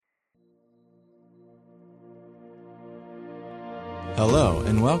Hello,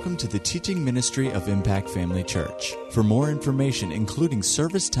 and welcome to the teaching ministry of Impact Family Church. For more information, including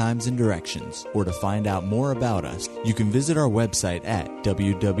service times and directions, or to find out more about us, you can visit our website at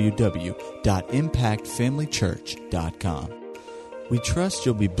www.impactfamilychurch.com. We trust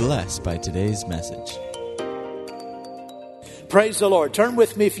you'll be blessed by today's message. Praise the Lord. Turn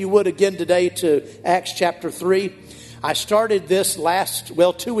with me, if you would, again today to Acts chapter 3. I started this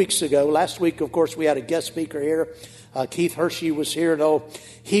 2 weeks ago. Last week, of course, we had a guest speaker here. Keith Hershey was here, and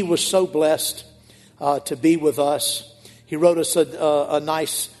he was so blessed to be with us. He wrote us a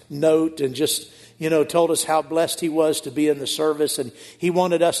nice note and just, told us how blessed he was to be in the service. And he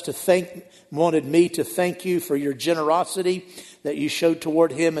wanted me to thank you for your generosity that you showed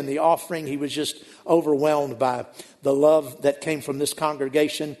toward him and the offering. He was just overwhelmed by the love that came from this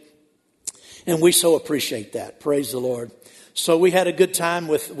congregation. And we so appreciate that. Praise the Lord. So we had a good time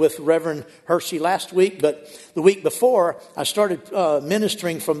with Reverend Hershey last week, but the week before I started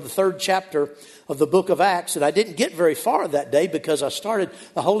ministering from the 3rd chapter of the book of Acts, and I didn't get very far that day because the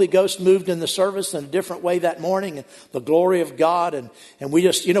Holy Ghost moved in the service in a different way that morning, and the glory of God, and we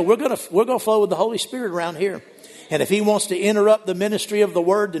just, we're gonna flow with the Holy Spirit around here. And if he wants to interrupt the ministry of the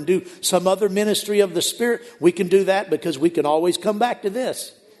Word and do some other ministry of the Spirit, we can do that because we can always come back to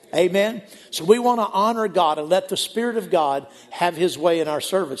this. Amen. So we want to honor God and let the Spirit of God have His way in our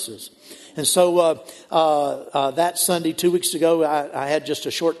services. And so that Sunday, 2 weeks ago, I had just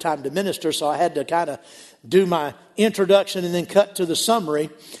a short time to minister, so I had to kind of do my introduction and then cut to the summary.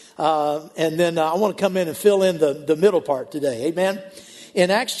 And then I want to come in and fill in the middle part today. Amen. In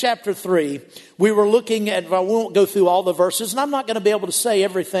Acts chapter 3, we were looking at, I won't go through all the verses, and I'm not going to be able to say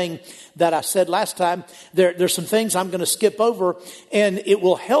everything that I said last time. There's some things I'm going to skip over, and it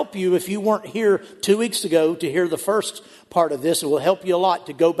will help you if you weren't here 2 weeks ago to hear the first part of this. It will help you a lot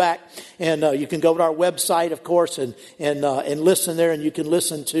to go back, and you can go to our website, of course, and listen there, and you can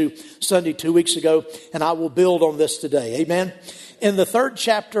listen to Sunday 2 weeks ago, and I will build on this today. Amen. In the 3rd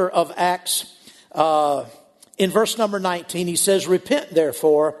chapter of Acts, in verse number 19, he says, "Repent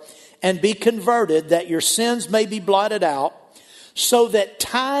therefore and be converted, that your sins may be blotted out, so that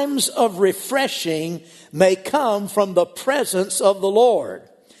times of refreshing may come from the presence of the Lord,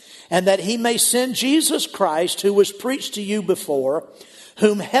 and that he may send Jesus Christ, who was preached to you before,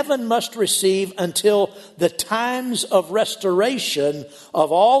 whom heaven must receive until the times of restoration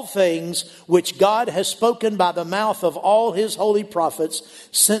of all things, which God has spoken by the mouth of all his holy prophets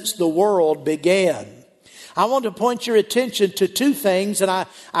since the world began." I want to point your attention to two things, and I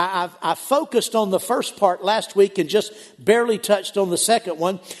focused on the first part last week and just barely touched on the second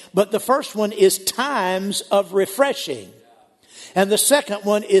one. But the first one is times of refreshing, and the second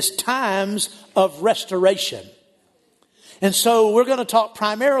one is times of restoration. And so we're going to talk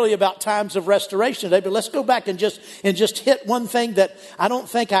primarily about times of restoration today, but let's go back and just hit one thing that I don't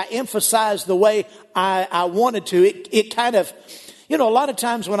think I emphasized the way I wanted to. It kind of... a lot of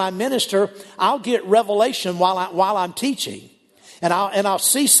times when I minister, I'll get revelation while I'm teaching. And I'll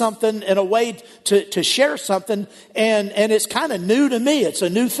see something in a way to share something, and it's kind of new to me. It's a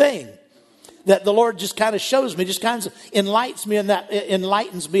new thing that the Lord just kind of shows me, just kind of enlightens me at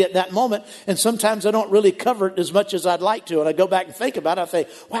that moment. And sometimes I don't really cover it as much as I'd like to. And I go back and think about it. I say,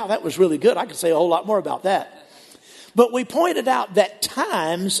 wow, that was really good. I could say a whole lot more about that. But we pointed out that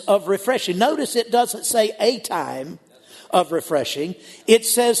times of refreshing. Notice it doesn't say a time of refreshing. It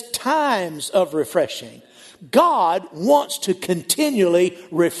says times of refreshing. God wants to continually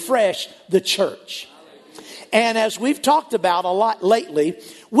refresh the church. And as we've talked about a lot lately,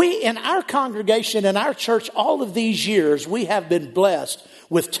 we in our congregation, in our church, all of these years, we have been blessed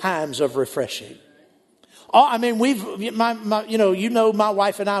with times of refreshing. I mean, my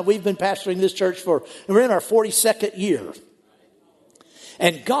wife and I, we've been pastoring this church we're in our 42nd year.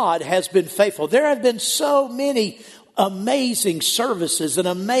 And God has been faithful. There have been so many amazing services and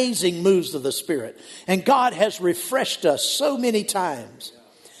amazing moves of the Spirit. And God has refreshed us so many times.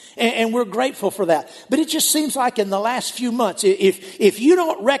 And we're grateful for that. But it just seems like in the last few months, if you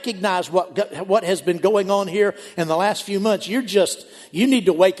don't recognize what has been going on here in the last few months, you need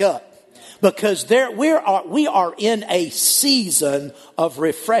to wake up. Because we are in a season of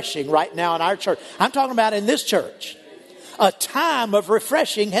refreshing right now in our church. I'm talking about in this church. A time of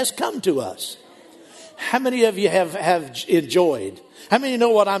refreshing has come to us. How many of you have enjoyed? How many know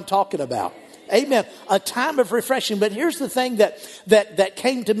what I'm talking about? Amen. A time of refreshing. But here's the thing that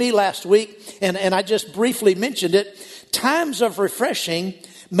came to me last week, and I just briefly mentioned it. Times of refreshing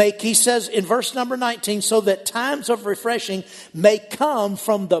he says in verse number 19, so that times of refreshing may come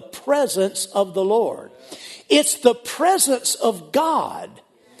from the presence of the Lord. It's the presence of God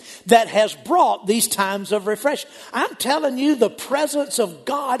that has brought these times of refreshing. I'm telling you, the presence of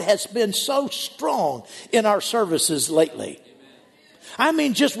God has been so strong in our services lately. I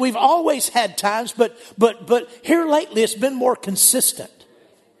mean, we've always had times, but here lately it's been more consistent.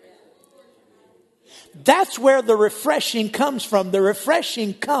 That's where the refreshing comes from. The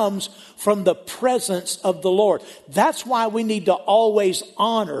refreshing comes from the presence of the Lord. That's why we need to always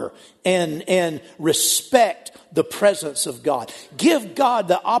honor and respect the presence of God. Give God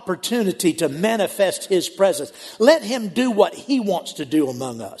the opportunity to manifest His presence. Let Him do what He wants to do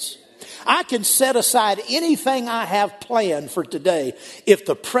among us. I can set aside anything I have planned for today if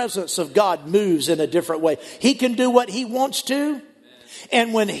the presence of God moves in a different way. He can do what He wants to.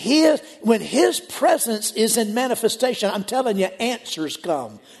 And when his presence is in manifestation, I'm telling you, answers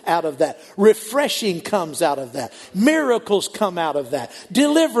come out of that. Refreshing comes out of that. Miracles come out of that.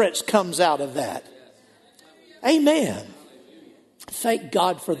 Deliverance comes out of that. Amen. Thank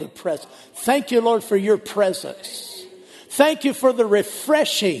God for the presence. Thank you, Lord, for your presence. Thank you for the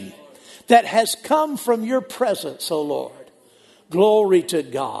refreshing that has come from your presence, oh Lord. Glory to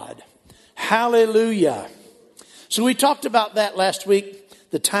God. Hallelujah. So we talked about that last week,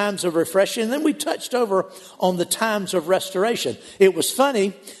 the times of refreshing. And then we touched over on the times of restoration. It was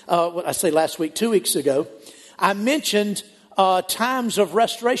funny, I say last week, 2 weeks ago, I mentioned times of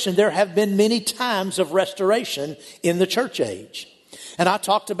restoration. There have been many times of restoration in the church age. And I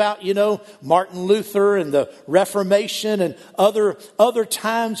talked about, Martin Luther and the Reformation and other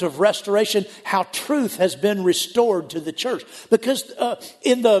times of restoration, how truth has been restored to the church. Because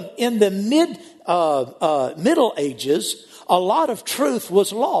in the Middle Ages, a lot of truth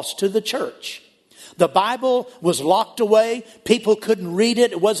was lost to the church. The Bible was locked away. People couldn't read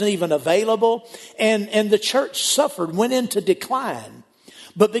it. It wasn't even available. And the church suffered, went into decline.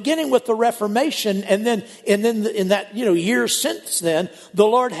 But beginning with the Reformation and then in that, years since then, the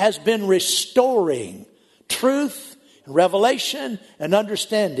Lord has been restoring truth, revelation, and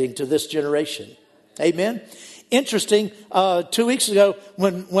understanding to this generation. Amen. Interesting, 2 weeks ago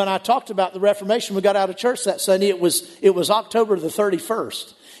when I talked about the Reformation, we got out of church that Sunday. It was October the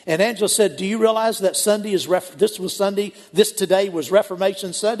 31st. And Angela said, "Do you realize that Sunday is this today was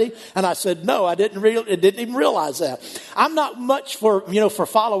Reformation Sunday?" And I said, "No, I didn't even realize that." I'm not much for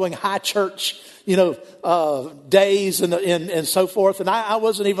following high church, days and so forth. And I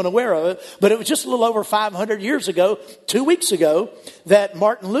wasn't even aware of it. But it was just a little over 500 years ago, 2 weeks ago, that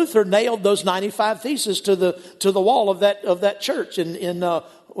Martin Luther nailed those 95 Theses to the wall of that church in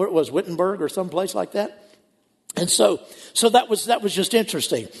where it was, Wittenberg or someplace like that. And so that was just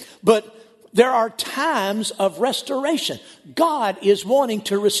interesting. But there are times of restoration. God is wanting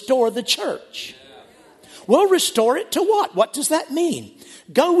to restore the church. We'll restore it to what? What does that mean?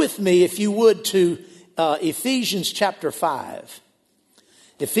 Go with me, if you would, to Ephesians chapter 5.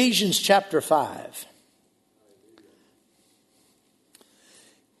 Ephesians chapter 5.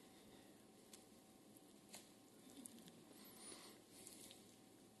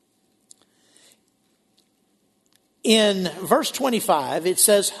 In verse 25, it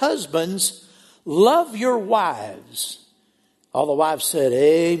says, "Husbands, love your wives." All the wives said,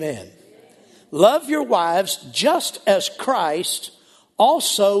 "Amen." "Love your wives just as Christ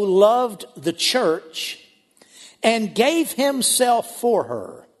also loved the church and gave himself for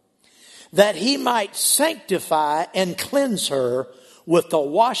her, that he might sanctify and cleanse her with the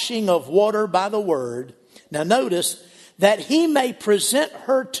washing of water by the word." Now notice, "that he may present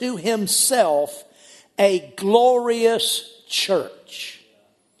her to himself a glorious church,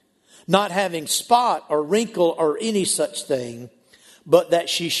 not having spot or wrinkle or any such thing, but that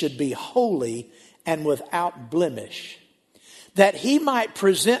she should be holy and without blemish. That he might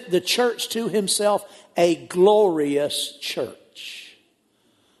present the church to himself a glorious church."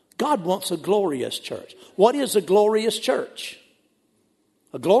 God wants a glorious church. What is a glorious church?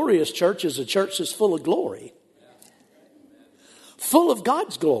 A glorious church is a church that's full of glory. Full of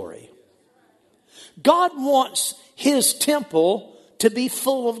God's glory. God wants his temple to be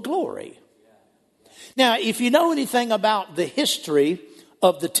full of glory. Now, if you know anything about the history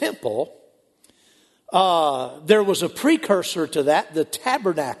of the temple, there was a precursor to that, the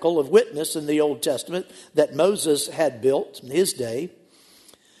tabernacle of witness in the Old Testament that Moses had built in his day.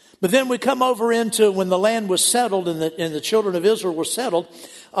 But then we come over into when the land was settled and the children of Israel were settled,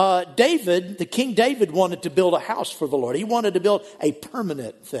 King David wanted to build a house for the Lord. He wanted to build a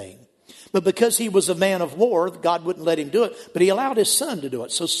permanent thing. But because he was a man of war, God wouldn't let him do it. But he allowed his son to do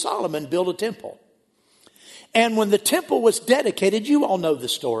it. So Solomon built a temple. And when the temple was dedicated, you all know the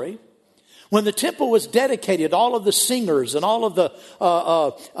story. When the temple was dedicated, all of the singers and all of the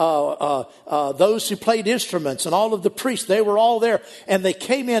those who played instruments and all of the priests, they were all there. And they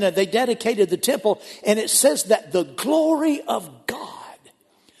came in and they dedicated the temple. And it says that the glory of God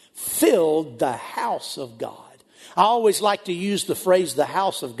filled the house of God. I always like to use the phrase the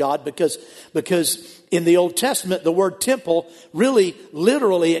house of God because in the Old Testament, the word temple really,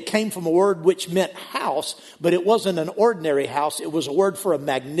 literally, it came from a word which meant house, but it wasn't an ordinary house. It was a word for a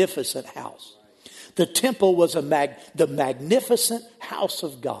magnificent house. The temple was the magnificent house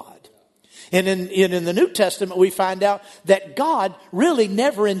of God. And in the New Testament, we find out that God really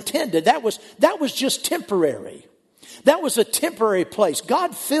never intended. That was just temporary. That was a temporary place.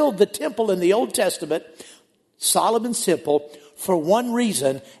 God filled the temple in the Old Testament, Solomon's temple, for one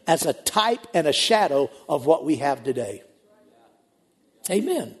reason, as a type and a shadow of what we have today.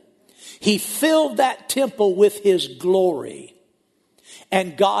 Amen. He filled that temple with His glory.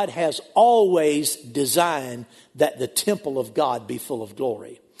 And God has always designed that the temple of God be full of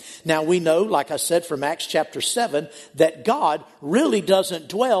glory. Now we know, like I said from Acts chapter 7, that God really doesn't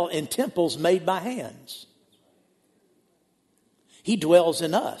dwell in temples made by hands. He dwells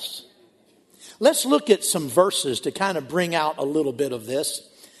in us. Let's look at some verses to kind of bring out a little bit of this.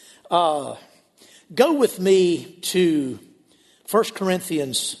 Go with me to 1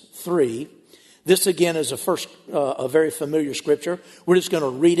 Corinthians 3. This again is a very familiar scripture. We're just going to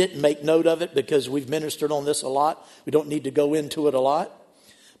read it and make note of it because we've ministered on this a lot. We don't need to go into it a lot.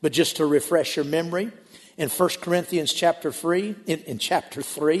 But just to refresh your memory, in 1 Corinthians chapter 3, in chapter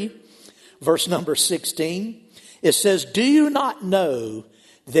 3, verse number 16, it says, "Do you not know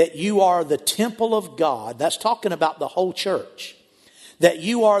that you are the temple of God?" That's talking about the whole church. "That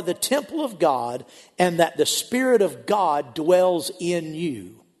you are the temple of God and that the Spirit of God dwells in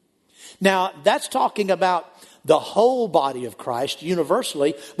you." Now, that's talking about the whole body of Christ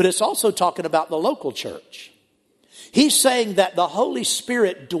universally, but it's also talking about the local church. He's saying that the Holy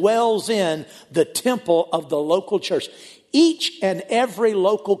Spirit dwells in the temple of the local church. Each and every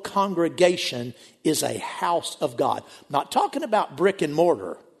local congregation is a house of God. I'm not talking about brick and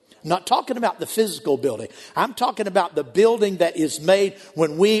mortar. I'm not talking about the physical building. I'm talking about the building that is made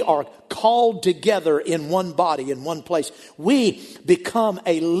when we are called together in one body, in one place. We become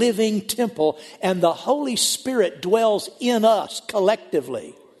a living temple, and the Holy Spirit dwells in us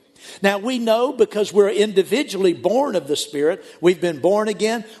collectively. Now we know because we're individually born of the Spirit. We've been born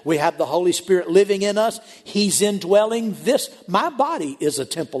again. We have the Holy Spirit living in us. He's indwelling this. My body is a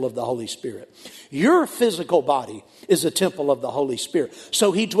temple of the Holy Spirit. Your physical body is a temple of the Holy Spirit.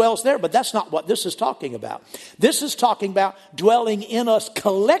 So He dwells there, but that's not what this is talking about. This is talking about dwelling in us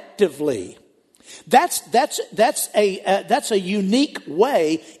collectively. That's a unique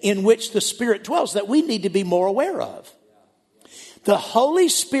way in which the Spirit dwells that we need to be more aware of. The Holy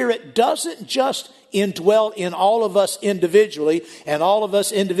Spirit doesn't just indwell in all of us individually, and all of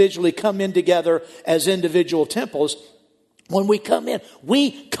us individually come in together as individual temples. When we come in,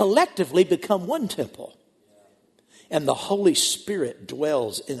 we collectively become one temple. And the Holy Spirit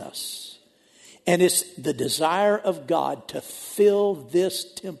dwells in us. And it's the desire of God to fill this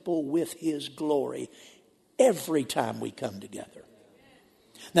temple with His glory every time we come together.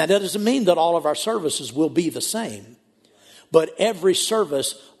 Now, that doesn't mean that all of our services will be the same. But every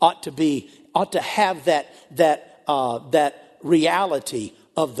service ought to have that reality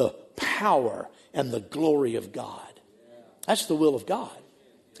of the power and the glory of God. That's the will of God.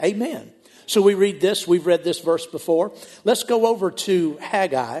 Amen. So we read this. We've read this verse before. Let's go over to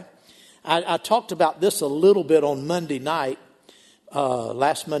Haggai. I talked about this a little bit on Monday night,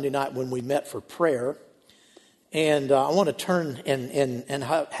 last Monday night when we met for prayer. And I want to turn and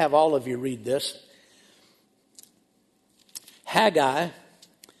have all of you read this. Haggai,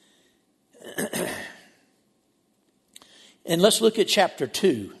 and let's look at chapter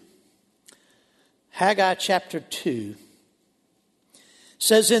 2. Haggai chapter 2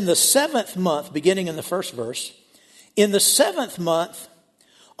 says, "In the 7th month," beginning in the first verse, "in the 7th month,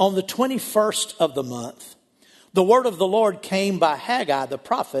 on the 21st of the month, the word of the Lord came by Haggai the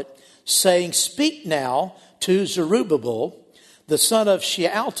prophet, saying, Speak now to Zerubbabel, the son of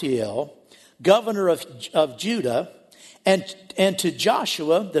Shealtiel, governor of Judah, and to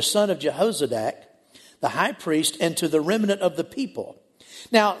Joshua, the son of Jehozadak, the high priest, and to the remnant of the people."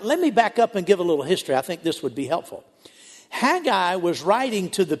 Now, let me back up and give a little history. I think this would be helpful. Haggai was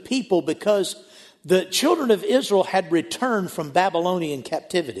writing to the people because the children of Israel had returned from Babylonian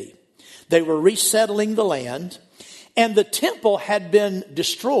captivity. They were resettling the land, and the temple had been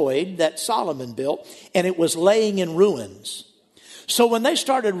destroyed that Solomon built, and it was laying in ruins. So when they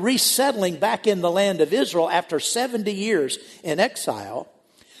started resettling back in the land of Israel after 70 years in exile,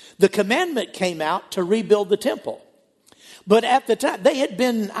 The commandment came out to rebuild the temple. But at the time, they had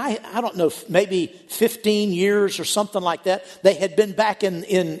been, I don't know, maybe 15 years or something like that. They had been back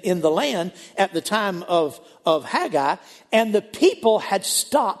in the land at the time of Haggai, and the people had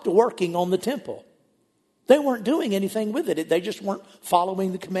stopped working on the temple. They weren't doing anything with it. They just weren't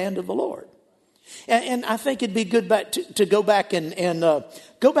following the command of the Lord. And I think it'd be good to go back and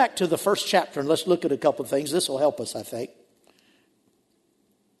go back to the first chapter, and let's look at a couple of things. This will help us, I think.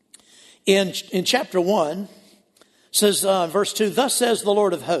 In chapter 1, says, verse 2, thus says the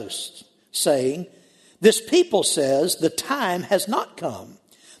Lord of hosts, saying, this people says, the time has not come,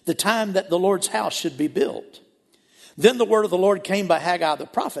 the time that the Lord's house should be built. Then the word of the Lord came by Haggai the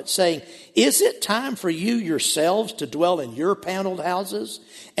prophet, saying, is it time for you yourselves to dwell in your paneled houses,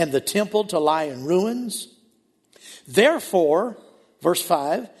 and the temple to lie in ruins? Therefore, verse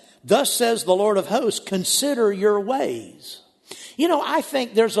 5, thus says the Lord of hosts, consider your ways. You know, I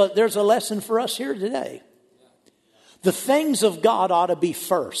think there's a lesson for us here today. The things of God ought to be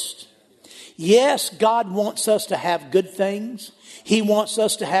first. Yes, God wants us to have good things. He wants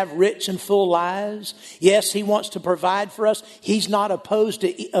us to have rich and full lives. Yes, He wants to provide for us. He's not opposed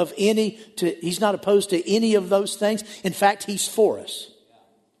to any of those things. In fact, He's for us.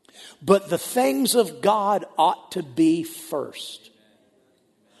 But the things of God ought to be first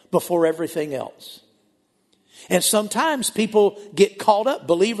before everything else. And sometimes people get caught up,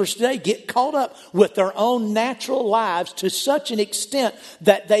 believers today get caught up with their own natural lives to such an extent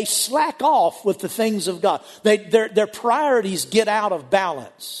that they slack off with the things of God. Their priorities get out of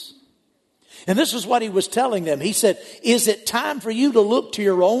balance. And this is what He was telling them. He said, is it time for you to look to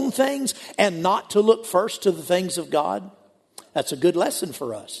your own things and not to look first to the things of God? That's a good lesson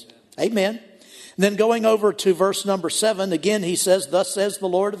for us. Amen. And then going over to verse number 7, again He says, thus says the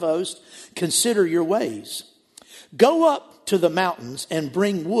Lord of hosts, consider your ways. Go up to the mountains and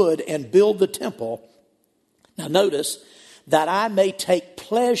bring wood and build the temple. Now notice, that I may take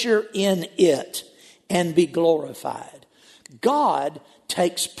pleasure in it and be glorified. God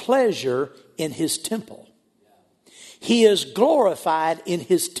takes pleasure in His temple. He is glorified in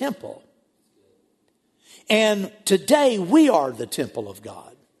His temple. And today we are the temple of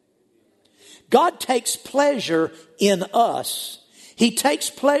God. God takes pleasure in us. He takes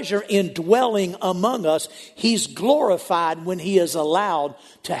pleasure in dwelling among us. He's glorified when He is allowed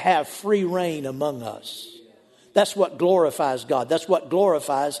to have free reign among us. That's what glorifies God. That's what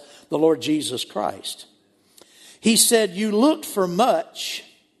glorifies the Lord Jesus Christ. He said, you looked for much,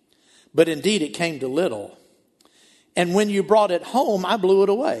 but indeed it came to little. And when you brought it home, I blew it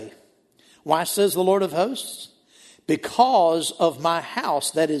away. Why, says the Lord of hosts? Because of my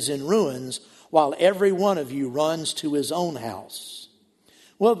house that is in ruins, while every one of you runs to his own house.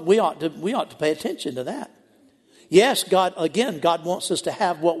 Well, we ought to pay attention to that. Yes, God wants us to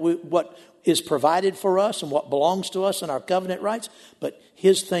have what is provided for us and what belongs to us and our covenant rights, but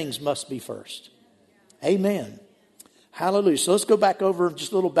His things must be first. Amen. Hallelujah. So let's go back over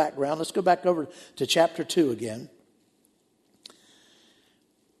just a little background. Let's go back over to chapter 2 again.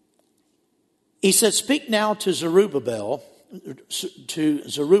 He said, speak now to Zerubbabel,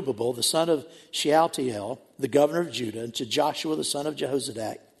 the son of Shealtiel, the governor of Judah, and to Joshua, the son of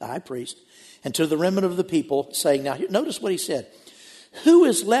Jehozadak, the high priest, and to the remnant of the people, saying, now notice what he said. Who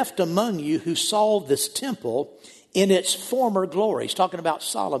is left among you who saw this temple in its former glory? He's talking about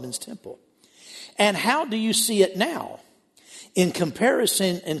Solomon's temple. And how do you see it now? In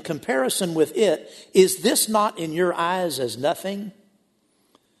comparison with it, is this not in your eyes as nothing?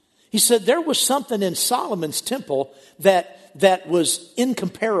 He said there was something in Solomon's temple that was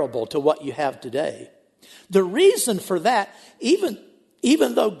incomparable to what you have today. The reason for that, even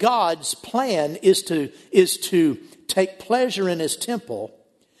though God's plan is to take pleasure in His temple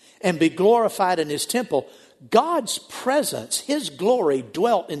and be glorified in His temple, God's presence, His glory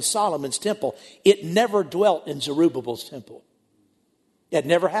dwelt in Solomon's temple. It never dwelt in Zerubbabel's temple. It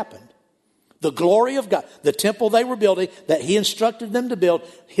never happened. The glory of God, the temple they were building that He instructed them to build,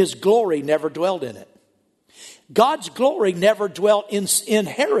 His glory never dwelled in it. God's glory never dwelt in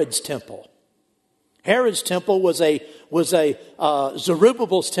Herod's temple. Herod's temple was a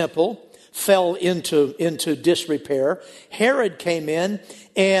Zerubbabel's temple fell into disrepair. Herod came in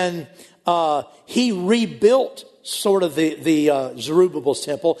and he rebuilt sort of the Zerubbabel's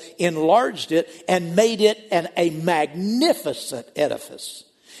temple, enlarged it, and made it a magnificent edifice.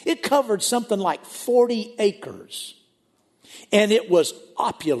 It covered something like 40 acres. And it was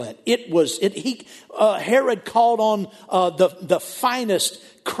opulent. Herod called on the finest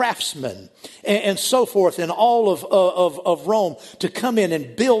craftsmen and so forth in all of Rome to come in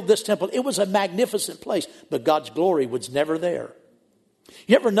and build this temple. It was a magnificent place, but God's glory was never there.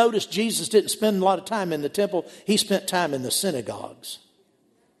 You ever notice Jesus didn't spend a lot of time in the temple? He spent time in the synagogues.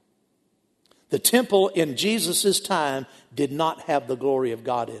 The temple in Jesus' time did not have the glory of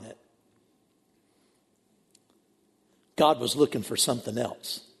God in it. God was looking for something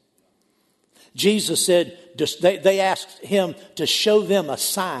else. Jesus said, they asked him to show them a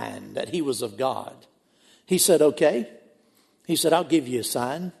sign that he was of God. He said, okay. He said, I'll give you a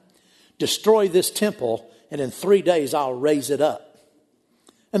sign. Destroy this temple, and in 3 days I'll raise it up.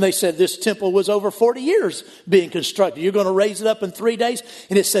 And they said, this temple was over 40 years being constructed. You're going to raise it up in 3 days?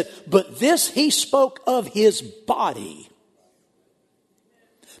 And it said, but this he spoke of his body.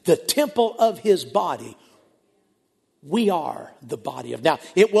 The temple of his body. We are the body of. Now,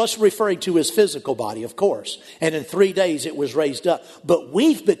 it was referring to his physical body, of course. And in 3 days it was raised up. But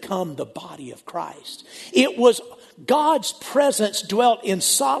we've become the body of Christ. It was God's presence dwelt in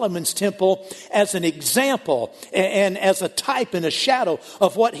Solomon's temple as an example and as a type and a shadow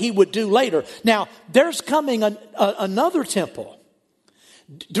of what he would do later. Now, there's coming another temple.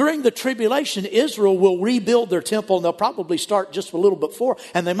 During the tribulation, Israel will rebuild their temple, and they'll probably start just a little before,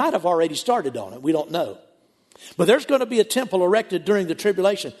 and they might have already started on it. We don't know. But there's going to be a temple erected during the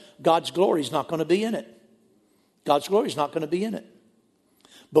tribulation. God's glory is not going to be in it. God's glory is not going to be in it.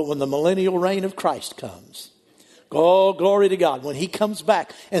 But when the millennial reign of Christ comes, oh, glory to God. When he comes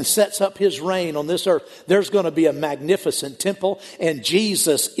back and sets up his reign on this earth, there's going to be a magnificent temple. And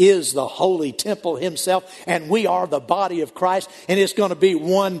Jesus is the holy temple himself. And we are the body of Christ. And it's going to be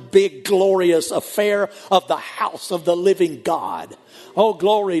one big glorious affair of the house of the living God. Oh,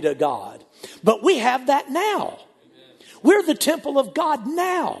 glory to God. But we have that now. We're the temple of God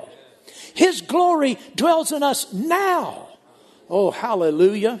now. His glory dwells in us now. Oh,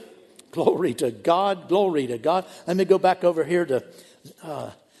 hallelujah. Glory to God. Glory to God. Let me go back over here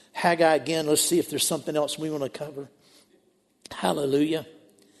to Haggai again. Let's see if there's something else we want to cover. Hallelujah.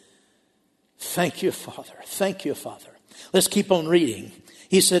 Thank you, Father. Thank you, Father. Let's keep on reading.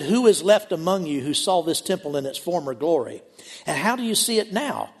 He said, who is left among you who saw this temple in its former glory? And how do you see it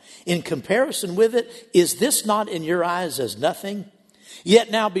now? In comparison with it, is this not in your eyes as nothing?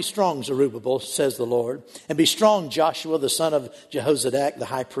 Yet now be strong, Zerubbabel, says the Lord, and be strong, Joshua, the son of Jehozadak, the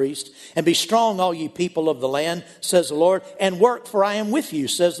high priest, and be strong, all ye people of the land, says the Lord, and work, for I am with you,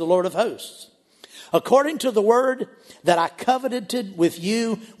 says the Lord of hosts. According to the word that I coveted with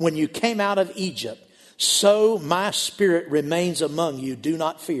you when you came out of Egypt, so my spirit remains among you. Do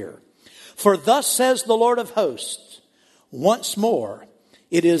not fear. For thus says the Lord of hosts, once more,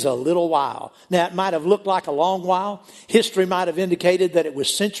 it is a little while. Now, it might have looked like a long while. History might have indicated that it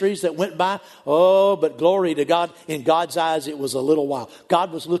was centuries that went by. Oh, but glory to God. In God's eyes, it was a little while.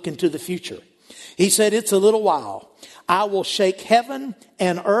 God was looking to the future. He said, it's a little while. I will shake heaven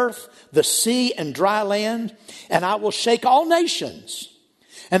and earth, the sea and dry land, and I will shake all nations.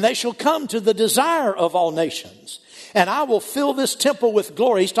 And they shall come to the desire of all nations. And I will fill this temple with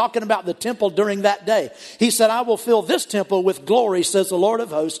glory. He's talking about the temple during that day. He said, I will fill this temple with glory, says the Lord of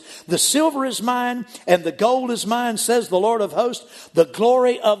hosts. The silver is mine and the gold is mine, says the Lord of hosts. The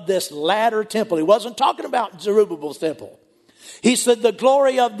glory of this latter temple. He wasn't talking about Zerubbabel's temple. He said the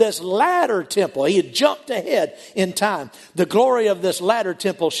glory of this latter temple. He had jumped ahead in time. The glory of this latter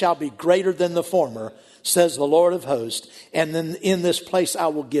temple shall be greater than the former, says the Lord of hosts. And then in this place I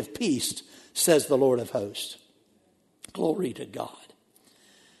will give peace, says the Lord of hosts. Glory to God.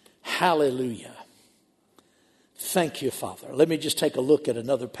 Hallelujah. Thank you, Father. Let me just take a look at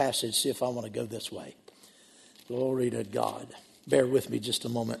another passage, see if I want to go this way. Glory to God. Bear with me just a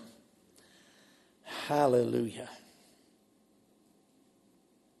moment. Hallelujah.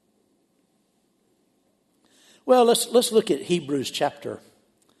 Well, let's look at Hebrews chapter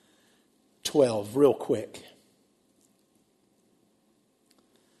 12 real quick.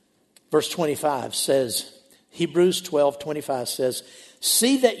 Verse 25 says, Hebrews 12:25 says,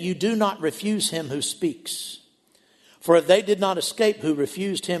 see that you do not refuse him who speaks. For if they did not escape who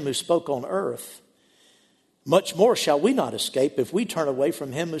refused him who spoke on earth, much more shall we not escape if we turn away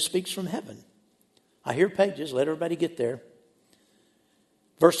from him who speaks from heaven. I hear pages. Let everybody get there.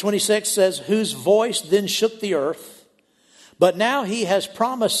 Verse 26 says, whose voice then shook the earth. But now he has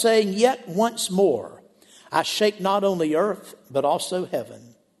promised, saying, yet once more, I shake not only earth, but also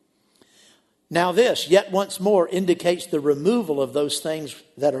heaven. Now this, yet once more, indicates the removal of those things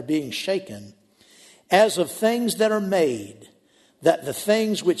that are being shaken, as of things that are made, that the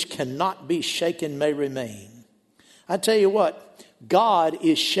things which cannot be shaken may remain. I tell you what, God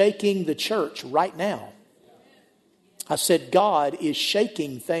is shaking the church right now. I said God is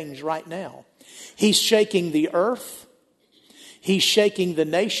shaking things right now. He's shaking the earth. He's shaking the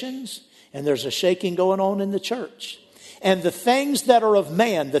nations. And there's a shaking going on in the church. And the things that are of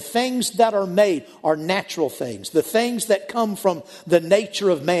man, the things that are made, are natural things. The things that come from the nature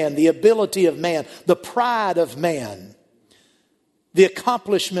of man, the ability of man, the pride of man, the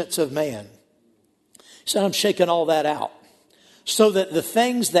accomplishments of man. So I'm shaking all that out so that the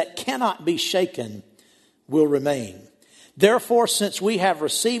things that cannot be shaken will remain. Therefore, since we have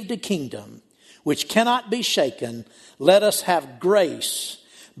received a kingdom which cannot be shaken, let us have grace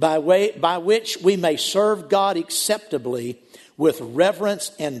by which we may serve God acceptably with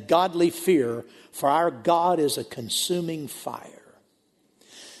reverence and godly fear, for our God is a consuming fire.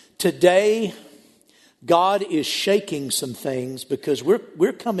 Today, God is shaking some things because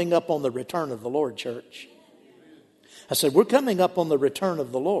we're coming up on the return of the Lord, church. I said, we're coming up on the return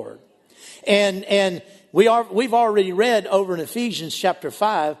of the Lord. And we've already read over in Ephesians chapter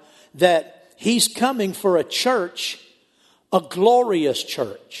 5 that He's coming for a church, a glorious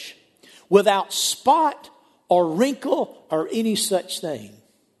church, without spot or wrinkle or any such thing.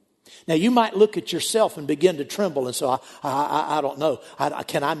 Now, you might look at yourself and begin to tremble and say, I don't know.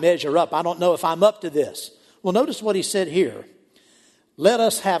 Can I measure up? I don't know if I'm up to this. Well, notice what he said here. Let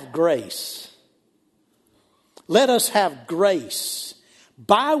us have grace. Let us have grace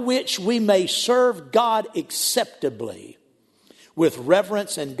by which we may serve God acceptably with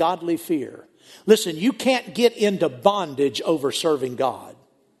reverence and godly fear. Listen, you can't get into bondage over serving God.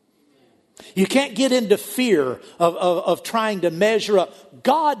 You can't get into fear of trying to measure up.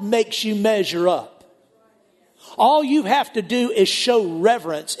 God makes you measure up. All you have to do is show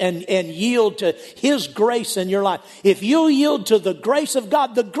reverence and yield to His grace in your life. If you'll yield to the grace of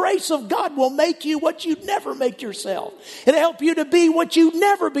God will make you what you'd never make yourself. It'll help you to be what you'd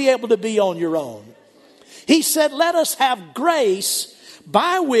never be able to be on your own. He said, let us have grace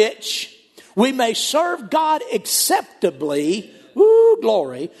by which we may serve God acceptably,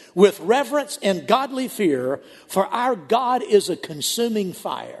 glory, with reverence and godly fear, for our God is a consuming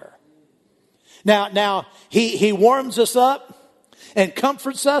fire. Now he warms us up and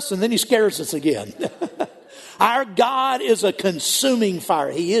comforts us, and then He scares us again. Our God is a consuming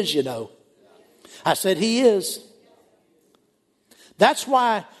fire. He is, you know. I said He is. That's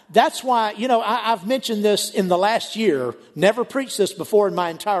why, you know, I've mentioned this in the last year. Never preached this before in my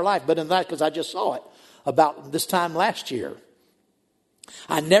entire life, but in that because I just saw it about this time last year.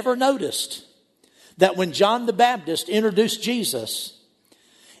 I never noticed that when John the Baptist introduced Jesus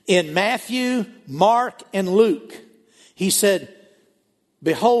in Matthew, Mark, and Luke, he said,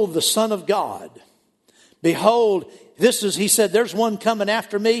 behold the Son of God. Behold, he said, there's one coming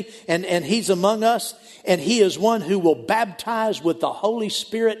after me, and He's among us, and He is one who will baptize with the Holy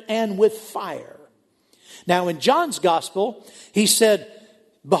Spirit and with fire. Now in John's gospel, he said,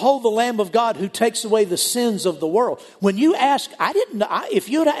 behold the Lamb of God who takes away the sins of the world. When you ask, if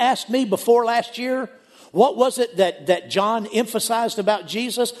you would have asked me before last year, what was it that John emphasized about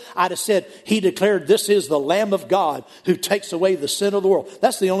Jesus? I'd have said, He declared, this is the Lamb of God who takes away the sin of the world.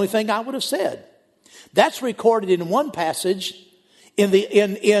 That's the only thing I would have said. That's recorded in one passage.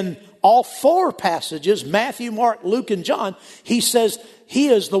 In all four passages, Matthew, Mark, Luke, and John, he says He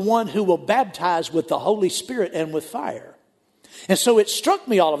is the one who will baptize with the Holy Spirit and with fire. And so it struck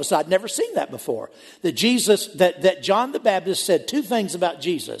me all of a sudden, I'd never seen that before, that John the Baptist said two things about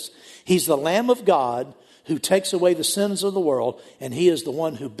Jesus. He's the Lamb of God who takes away the sins of the world, and He is the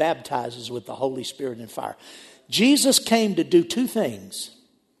one who baptizes with the Holy Spirit and fire. Jesus came to do two things.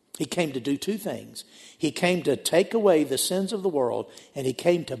 He came to do two things. He came to take away the sins of the world, and He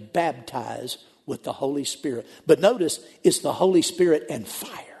came to baptize with the Holy Spirit. But notice, it's the Holy Spirit and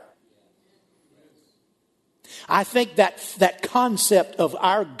fire. I think that concept of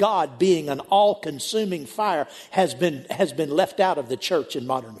our God being an all-consuming fire has been left out of the church in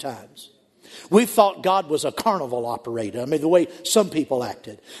modern times. We thought God was a carnival operator. I mean, the way some people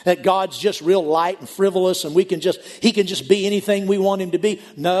acted. That God's just real light and frivolous and He can just be anything we want Him to be.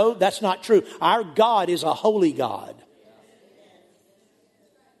 No, that's not true. Our God is a holy God.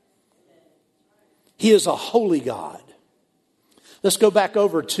 He is a holy God. Let's go back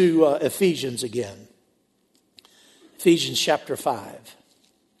over to Ephesians again. Ephesians chapter 5.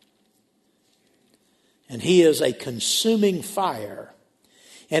 And He is a consuming fire.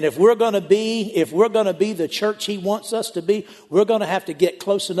 And if we're going to be the church He wants us to be, we're going to have to get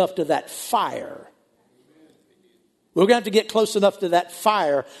close enough to that fire. We're going to have to get close enough to that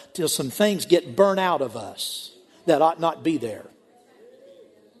fire till some things get burnt out of us that ought not be there.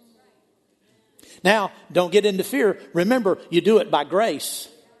 Now, don't get into fear. Remember, you do it by grace.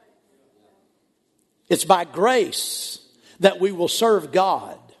 It's by grace that we will serve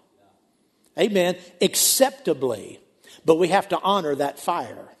God. Amen. Acceptably. But we have to honor that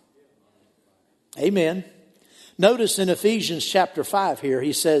fire. Amen. Notice in Ephesians chapter 5 here,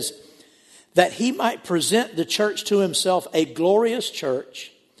 he says, that he might present the church to himself a glorious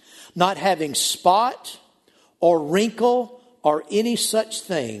church, not having spot or wrinkle or any such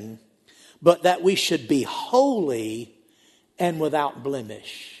thing, but that we should be holy and without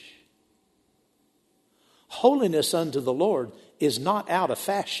blemish. Holiness unto the Lord is not out of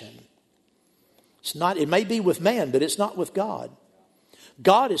fashion. It's not, it may be with man, but it's not with God.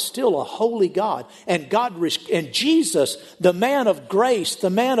 God is still a holy God. And Jesus, the man of grace,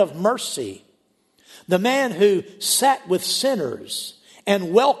 the man of mercy, the man who sat with sinners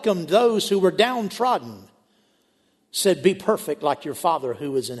and welcomed those who were downtrodden, said, be perfect like your Father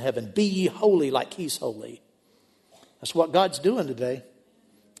who is in heaven. Be ye holy like he's holy. That's what God's doing today.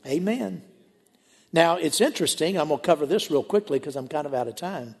 Amen. Now, it's interesting. I'm going to cover this real quickly because I'm kind of out of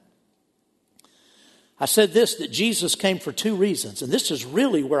time. I said this, that Jesus came for two reasons. And this is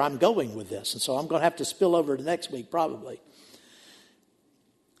really where I'm going with this. And so I'm going to have to spill over to next week probably.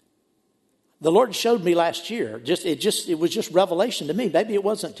 The Lord showed me last year, it was just revelation to me. Maybe it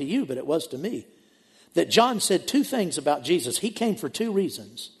wasn't to you, but it was to me. That John said two things about Jesus. He came for two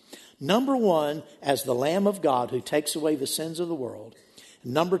reasons. Number one, as the Lamb of God who takes away the sins of the world.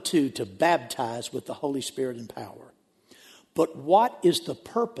 Number two, to baptize with the Holy Spirit and power. But what is the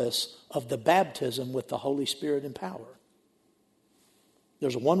purpose of the baptism with the Holy Spirit and power?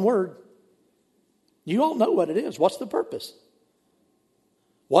 There's one word. You all know what it is. What's the purpose?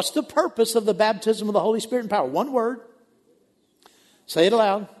 What's the purpose of the baptism of the Holy Spirit and power? One word. Say it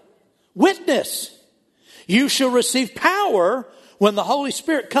aloud. Witness. You shall receive power when the Holy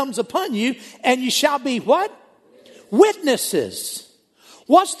Spirit comes upon you, and you shall be what? Witnesses.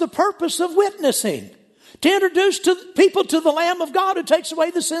 What's the purpose of witnessing? To introduce people to the Lamb of God who takes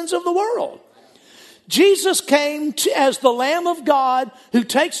away the sins of the world. Jesus came as the Lamb of God who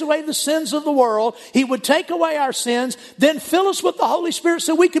takes away the sins of the world. He would take away our sins, then fill us with the Holy Spirit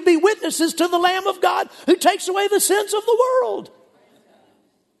so we could be witnesses to the Lamb of God who takes away the sins of the world.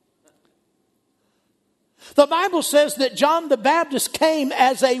 The Bible says that John the Baptist came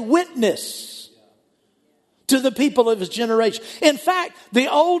as a witness to the people of his generation. In fact,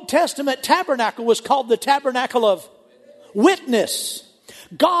 the Old Testament tabernacle was called the tabernacle of witness.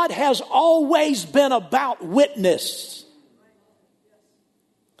 God has always been about witness.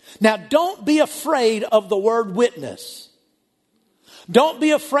 Now, don't be afraid of the word witness. Don't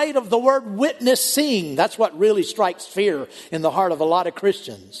be afraid of the word witnessing. That's what really strikes fear in the heart of a lot of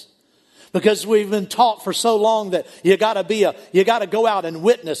Christians. Because we've been taught for so long that you got to go out and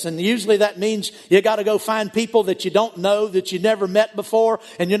witness. And usually that means you got to go find people that you don't know, that you never met before,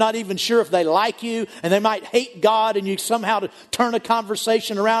 and you're not even sure if they like you, and they might hate God, and you somehow turn a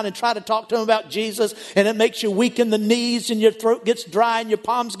conversation around and try to talk to them about Jesus, and it makes you weak in the knees, and your throat gets dry, and your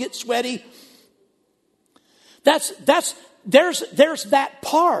palms get sweaty. There's that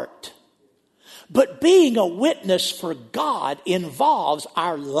part. But being a witness for God involves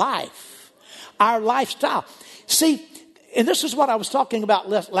our life. Our lifestyle. See, and this is what I was talking about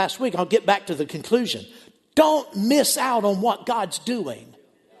last week. I'll get back to the conclusion. Don't miss out on what God's doing.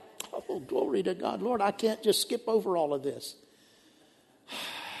 Oh, glory to God. Lord, I can't just skip over all of this.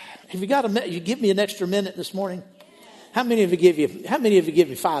 Have you got a minute? You give me an extra minute this morning? How many of you give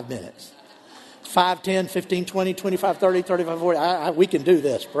me 5 minutes? 5, 10, 15, 20, 25, 30, 35, 40. We can do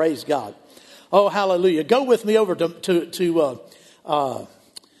this. Praise God. Oh, hallelujah. Go with me over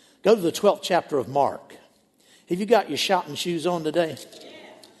go to the 12th chapter of Mark. Have you got your shouting shoes on today?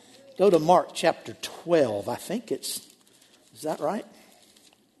 Go to Mark chapter 12. I think is that right?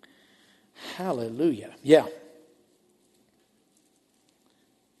 Hallelujah. Yeah.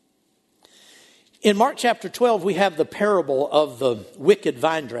 In Mark chapter 12, we have the parable of the wicked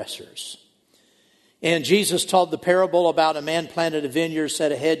vine dressers. And Jesus told the parable about a man planted a vineyard,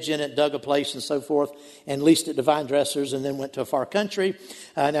 set a hedge in it, dug a place and so forth, and leased it to vine dressers, and then went to a far country.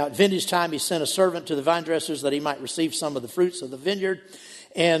 Now at vintage time, he sent a servant to the vine dressers that he might receive some of the fruits of the vineyard.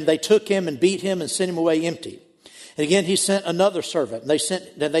 And they took him and beat him and sent him away empty. And again, he sent another servant.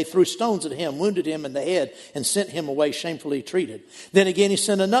 And they threw stones at him, wounded him in the head, and sent him away shamefully treated. Then again, he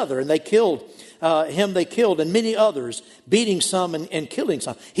sent another, and they killed him, and many others, beating some and killing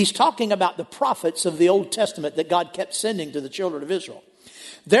some. He's talking about the prophets of the Old Testament that God kept sending to the children of Israel.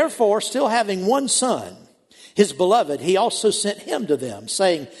 Therefore, still having one son, his beloved, he also sent him to them,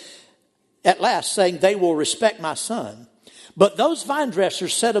 saying, they will respect my son. But those vine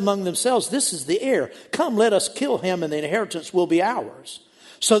dressers said among themselves, this is the heir. Come, let us kill him, and the inheritance will be ours.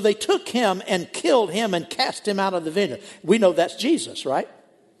 So they took him and killed him and cast him out of the vineyard. We know that's Jesus, right?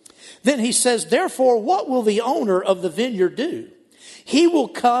 Then he says, therefore, what will the owner of the vineyard do? He will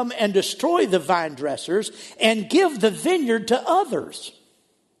come and destroy the vine dressers and give the vineyard to others.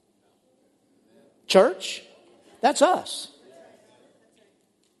 Church, that's us.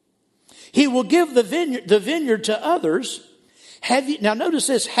 He will give the vineyard to others. Now notice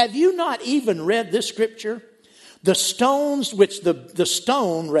this. Have you not even read this scripture? The stones which the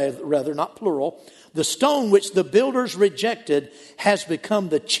stone, rather, not plural, the stone which the builders rejected has become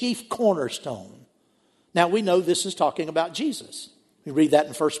the chief cornerstone. Now we know this is talking about Jesus. We read that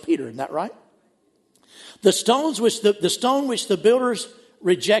in 1 Peter, isn't that right? The stone which the builders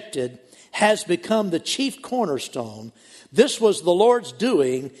rejected has become the chief cornerstone. This was the Lord's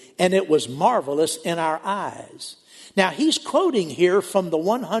doing, and it was marvelous in our eyes. Now he's quoting here from the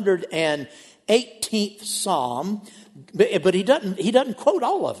 118th Psalm, but he doesn't quote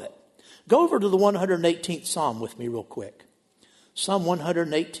all of it. Go over to the 118th Psalm with me real quick. Psalm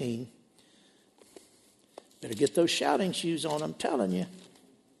 118. Better get those shouting shoes on, I'm telling you.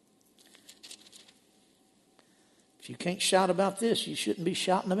 If you can't shout about this, you shouldn't be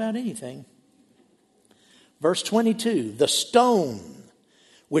shouting about anything. Verse 22, the stone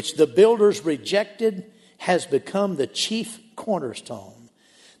which the builders rejected has become the chief cornerstone.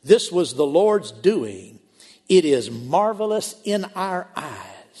 This was the Lord's doing. It is marvelous in our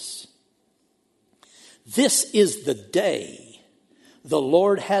eyes. This is the day the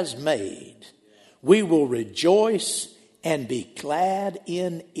Lord has made. We will rejoice and be glad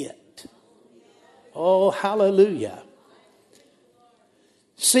in it. Oh, hallelujah.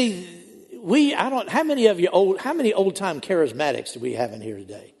 See, how many old-time charismatics do we have in here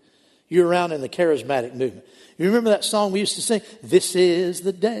today? You're around in the charismatic movement. You remember that song we used to sing? This is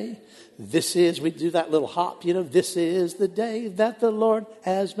the day. We do that little hop, this is the day that the Lord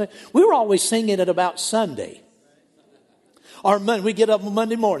has made. We were always singing it about Sunday. Or Monday, we get up on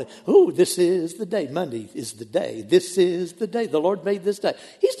Monday morning. Ooh, this is the day. Monday is the day. This is the day. The Lord made this day.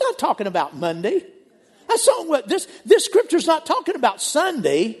 He's not talking about Monday. That's what this scripture's not talking about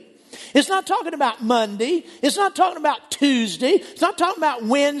Sunday. It's not talking about Monday. It's not talking about Tuesday. It's not talking about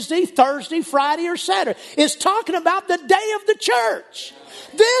Wednesday, Thursday, Friday, or Saturday. It's talking about the day of the church.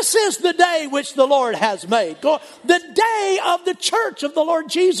 This is the day which the Lord has made. The day of the church of the Lord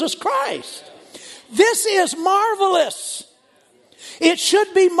Jesus Christ. This is marvelous. It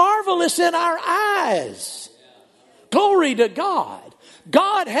should be marvelous in our eyes. Glory to God.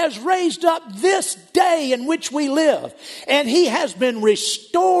 God has raised up this day in which we live, and He has been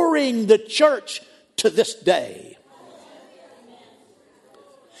restoring the church to this day.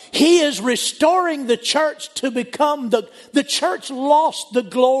 He is restoring the church to become the church lost the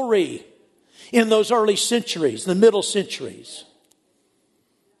glory in those early centuries, the middle centuries.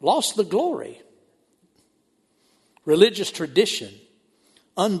 Lost the glory. Religious tradition,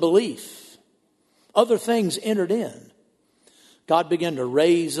 unbelief, other things entered in. God began to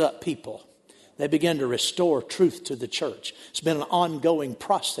raise up people. They began to restore truth to the church. It's been an ongoing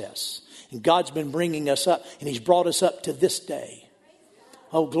process. And God's been bringing us up. And He's brought us up to this day.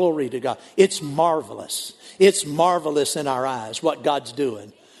 Oh, glory to God. It's marvelous. It's marvelous in our eyes what God's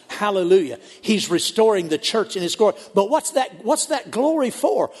doing. Hallelujah. He's restoring the church in His glory. But what's that glory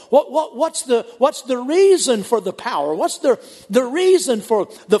for? What's the reason for the power? What's the reason for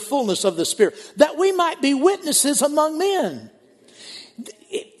the fullness of the Spirit? That we might be witnesses among men.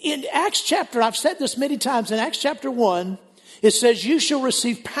 In Acts chapter, I've said this many times, in Acts chapter 1, it says, you shall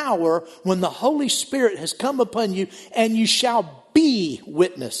receive power when the Holy Spirit has come upon you, and you shall be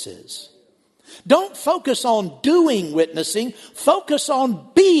witnesses. Don't focus on doing witnessing, focus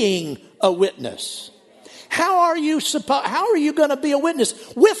on being a witness. How are you going to be a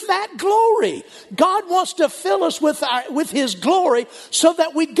witness? With that glory. God wants to fill us with His glory so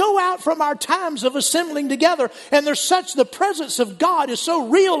that we go out from our times of assembling together, and the presence of God is so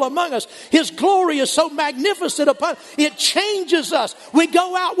real among us. His glory is so magnificent upon us. It changes us. We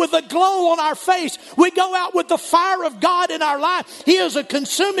go out with a glow on our face. We go out with the fire of God in our life. He is a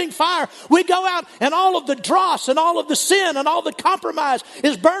consuming fire. We go out and all of the dross and all of the sin and all the compromise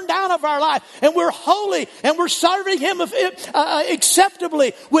is burned out of our life, and we're holy. And we're serving Him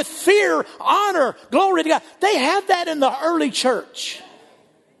acceptably with fear, honor, glory to God. They had that in the early church.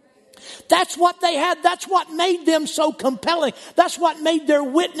 That's what they had. That's what made them so compelling. That's what made their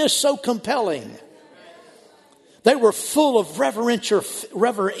witness so compelling. They were full of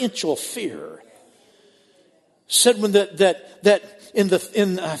reverential fear. Said when that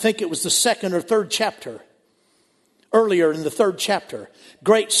in I think it was the second or third chapter. Earlier in the third chapter,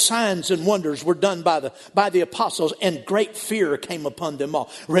 great signs and wonders were done by the apostles, and great fear came upon them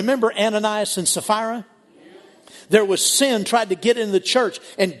all. Remember Ananias and Sapphira? There was sin tried to get in the church,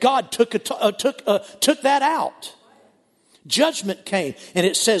 and God took that out. Judgment came, and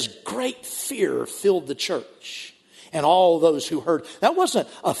it says great fear filled the church and all those who heard. That wasn't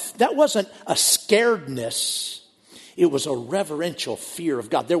a scaredness. It was a reverential fear of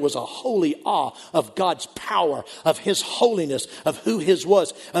God. There was a holy awe of God's power, of His holiness, of who He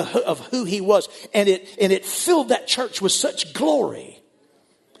was. And it filled that church with such glory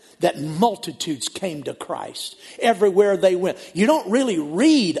that multitudes came to Christ everywhere they went. You don't really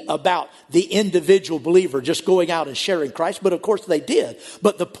read about the individual believer just going out and sharing Christ, but of course they did.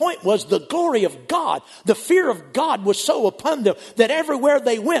 But the point was the glory of God, the fear of God was so upon them that everywhere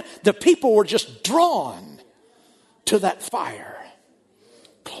they went, the people were just drawn to that fire.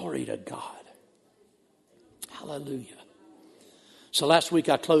 Glory to God. Hallelujah. So last week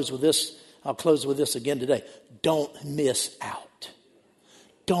I closed with this. I'll close with this again today. Don't miss out.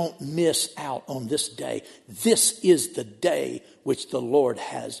 Don't miss out on this day. This is the day which the Lord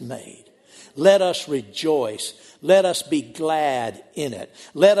has made. Let us rejoice. Let us be glad in it.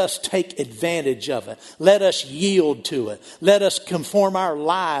 Let us take advantage of it. Let us yield to it. Let us conform our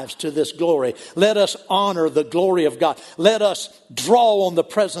lives to this glory. Let us honor the glory of God. Let us draw on the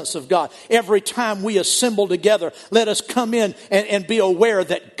presence of God. Every time we assemble together, let us come in and be aware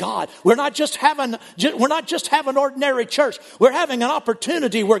that God, we're not just having ordinary church. We're having an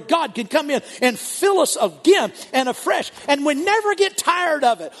opportunity where God can come in and fill us again and afresh. And we never get tired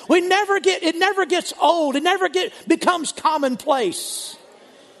of it. It never gets old. It never becomes commonplace.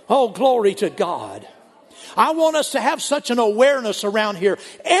 Oh, glory to God. I want us to have such an awareness around here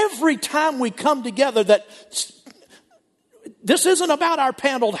every time we come together that this isn't about our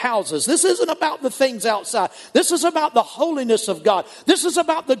paneled houses. This isn't about the things outside. This is about the holiness of God. This is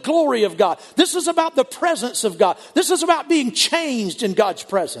about the glory of God. This is about the presence of God. This is about being changed in God's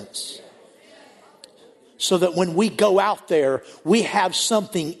presence. So that when we go out there, we have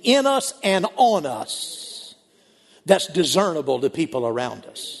something in us and on us that's discernible to people around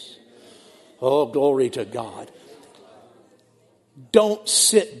us. Oh, glory to God. Don't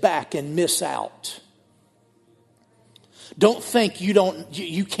sit back and miss out. Don't think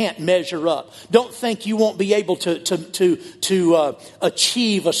you can't measure up. Don't think you won't be able to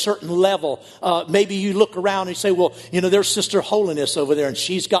achieve a certain level. Maybe you look around and say, well, there's Sister Holiness over there and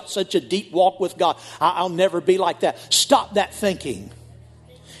she's got such a deep walk with God. I'll never be like that. Stop that thinking.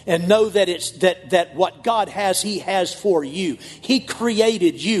 And know that it's that what God has, He has for you. He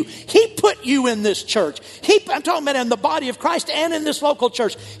created you. He put you in this church. I'm talking about in the body of Christ and in this local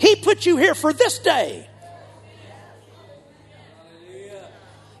church. He put you here for this day.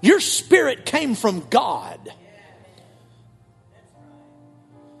 Your spirit came from God.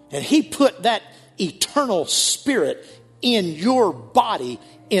 And He put that eternal spirit in your body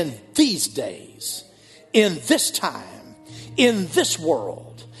in these days, in this time, in this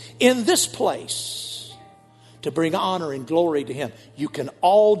world, in this place, to bring honor and glory to Him. You can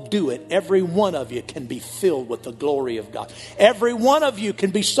all do it. Every one of you can be filled with the glory of God. Every one of you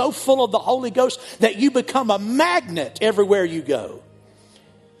can be so full of the Holy Ghost that you become a magnet everywhere you go.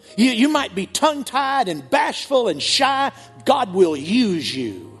 You might be tongue-tied and bashful and shy. God will use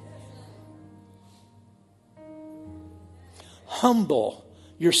you. Humble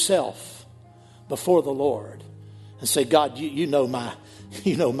yourself before the Lord and say, God, you know my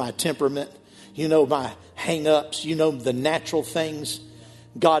temperament. You know my hang-ups. You know the natural things.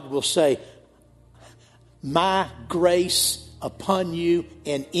 God will say, my grace upon you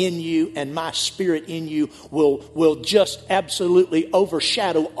and in you and my spirit in you will just absolutely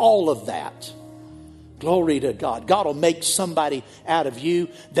overshadow all of that. Glory to God. God will make somebody out of you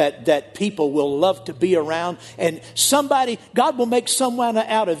that people will love to be around. And God will make someone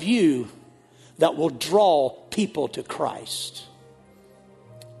out of you that will draw people to Christ.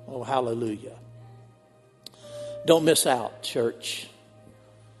 Oh, hallelujah. Don't miss out, church.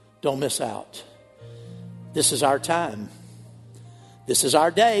 Don't miss out. This is our time. This is our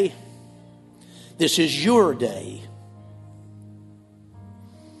day. This is your day.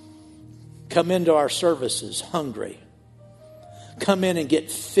 Come into our services hungry. Come in and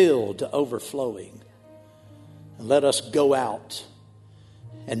get filled to overflowing. And let us go out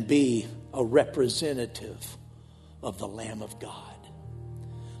and be a representative of the Lamb of God.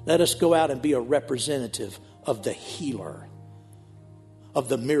 Let us go out and be a representative of the healer, of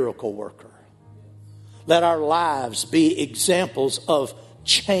the miracle worker. Let our lives be examples of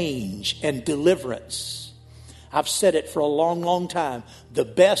change and deliverance. I've said it for a long, long time. The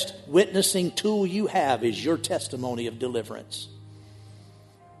best witnessing tool you have is your testimony of deliverance.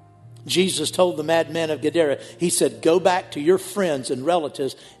 Jesus told the madman of Gadara, He said, go back to your friends and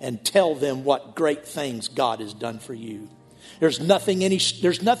relatives and tell them what great things God has done for you. There's nothing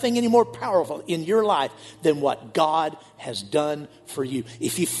any more powerful in your life than what God has done for you.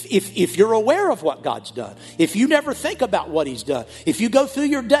 If you're aware of what God's done, if you never think about what He's done, if you go through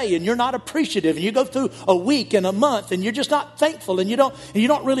your day and you're not appreciative, and you go through a week and a month and you're just not thankful, and you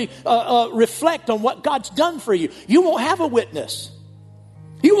don't really reflect on what God's done for you, you won't have a witness.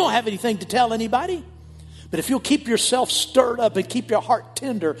 You won't have anything to tell anybody. But if you'll keep yourself stirred up and keep your heart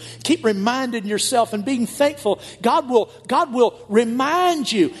tender, keep reminding yourself and being thankful, God will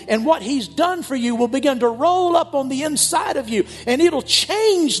remind you, and what He's done for you will begin to roll up on the inside of you, and it'll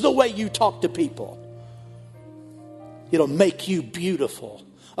change the way you talk to people. It'll make you beautiful,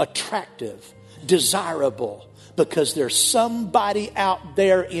 attractive, desirable, because there's somebody out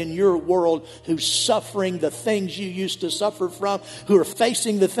there in your world who's suffering the things you used to suffer from, who are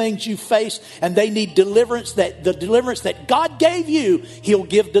facing the things you face, and they need deliverance. The deliverance that God gave you, He'll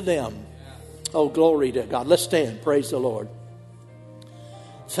give to them. Oh, glory to God. Let's stand. Praise the Lord.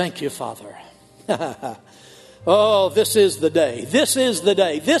 Thank you, Father. Oh, this is the day. This is the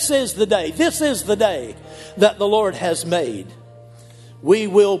day. This is the day. This is the day that the Lord has made. We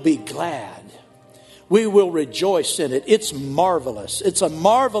will be glad. We will rejoice in it. It's marvelous. It's a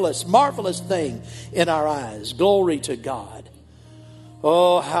marvelous, marvelous thing in our eyes. Glory to God.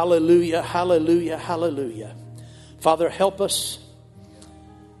 Oh, hallelujah, hallelujah, hallelujah. Father, help us.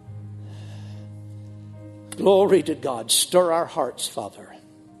 Glory to God. Stir our hearts, Father.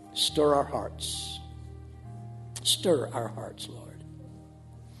 Stir our hearts. Stir our hearts, Lord.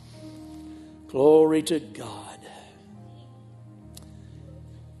 Glory to God.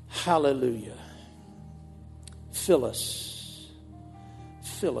 Hallelujah. Fill us.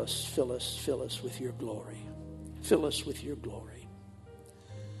 Fill us, fill us, fill us with your glory. Fill us with your glory.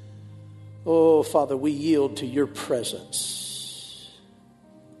 Oh, Father, we yield to your presence.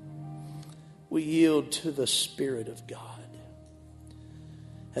 We yield to the Spirit of God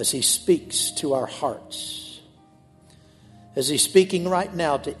as He speaks to our hearts. As He's speaking right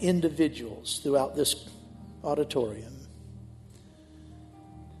now to individuals throughout this auditorium.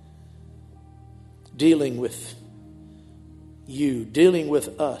 Dealing with you, dealing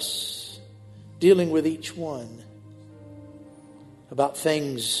with us, dealing with each one about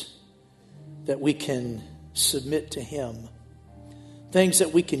things that we can submit to Him, things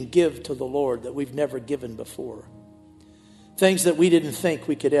that we can give to the Lord that we've never given before, things that we didn't think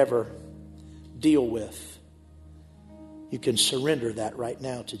we could ever deal with. You can surrender that right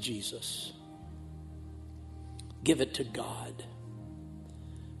now to Jesus. Give it to God.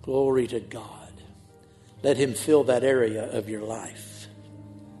 Glory to God. Let Him fill that area of your life.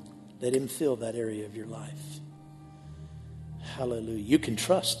 Let Him fill that area of your life. Hallelujah. You can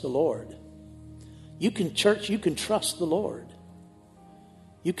trust the Lord. You can trust the Lord.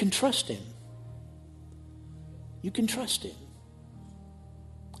 You can trust Him. You can trust Him.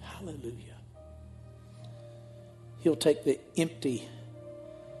 Hallelujah. He'll take the empty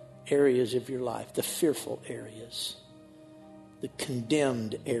areas of your life, the fearful areas, the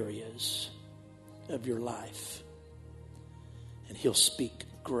condemned areas of your life, and He'll speak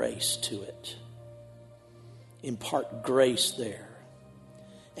grace to it. Impart grace there,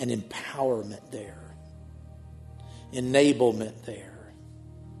 and empowerment there, enablement there.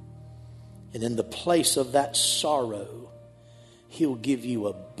 And in the place of that sorrow, He'll give you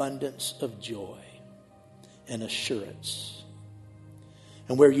abundance of joy and assurance.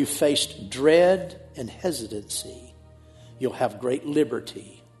 And where you faced dread and hesitancy, you'll have great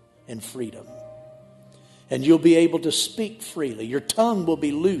liberty and freedom. And you'll be able to speak freely. Your tongue will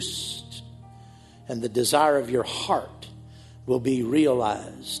be loosed. And the desire of your heart will be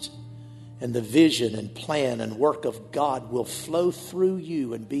realized. And the vision and plan and work of God will flow through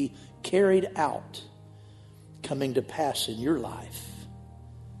you and be carried out, coming to pass in your life.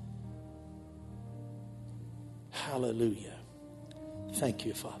 Hallelujah. Thank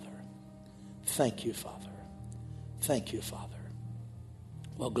you, Father. Thank you, Father. Thank you, Father.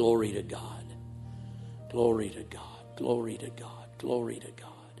 Well, glory to God. Glory to God. Glory to God. Glory to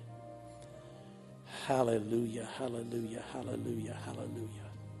God. Hallelujah. Hallelujah. Hallelujah. Hallelujah.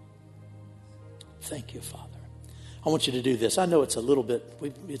 Thank you, Father. I want you to do this. I know it's a little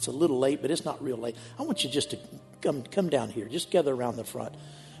late, but it's not real late. I want you just to come down here. Just gather around the front.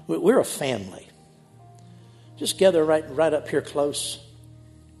 We're a family. Just gather right up here close.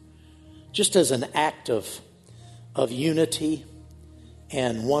 Just as an act of unity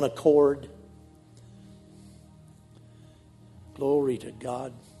and one accord. Glory to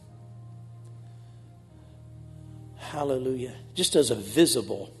God. Hallelujah. Just as a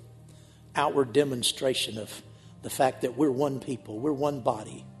visible outward demonstration of the fact that we're one people, we're one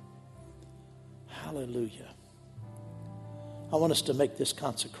body. Hallelujah. I want us to make this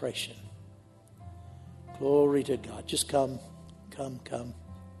consecration. Glory to God. Just come.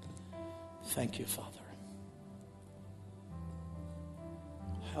 Thank you, Father.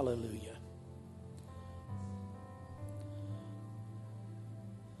 Hallelujah.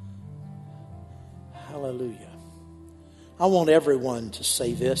 Hallelujah. I want everyone to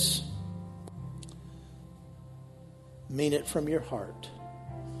say this. Mean it from your heart.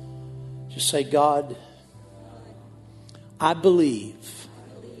 Just say, God, I believe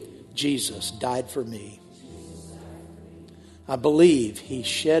Jesus died for me. I believe He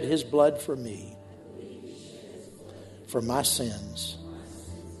shed His blood for me, for my sins.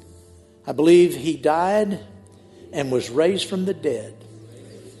 I believe He died and was raised from the dead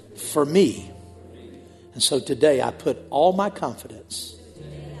for me. And so today I put all my confidence,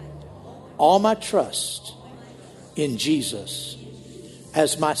 all my trust in Jesus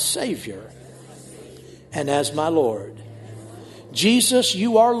as my Savior and as my Lord. Jesus,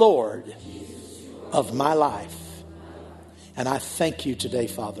 you are Lord of my life. And I thank you today,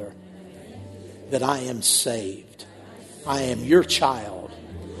 Father, that I am saved. I am your child.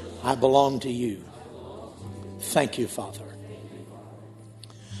 I belong to you. Thank you, Father.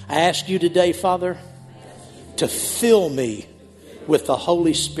 I ask you today, Father, to fill me with the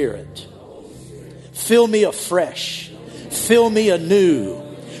Holy Spirit. Fill me afresh. Fill me anew.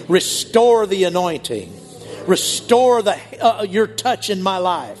 Restore the anointing. Restore your touch in my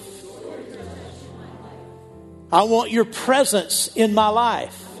life. I want your presence in my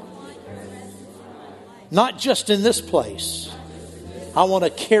life. Not just in this place. I want to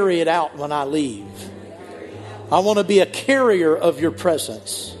carry it out when I leave. I want to be a carrier of your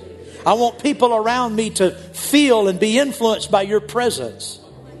presence. I want people around me to feel and be influenced by your presence.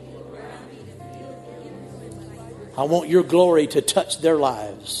 I want your glory to touch their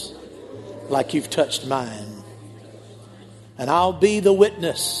lives like you've touched mine. And I'll be the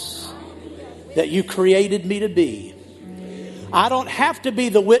witness that you created me to be. I don't have to be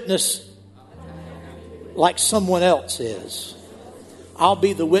the witness like someone else is. I'll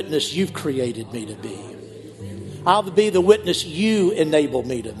be the witness you've created me to be. I'll be the witness you enable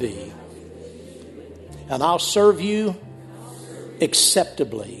me to be. And I'll serve you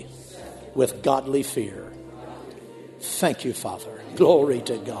acceptably with godly fear. Thank you, Father. Glory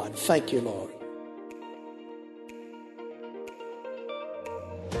to God. Thank you, Lord.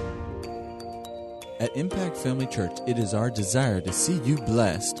 At Impact Family Church, it is our desire to see you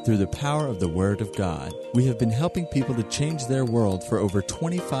blessed through the power of the Word of God. We have been helping people to change their world for over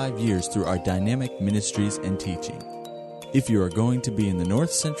 25 years through our dynamic ministries and teaching. If you are going to be in the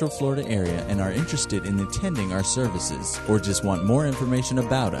North Central Florida area and are interested in attending our services or just want more information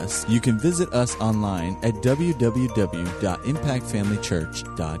about us, you can visit us online at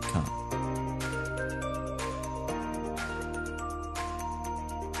www.impactfamilychurch.com.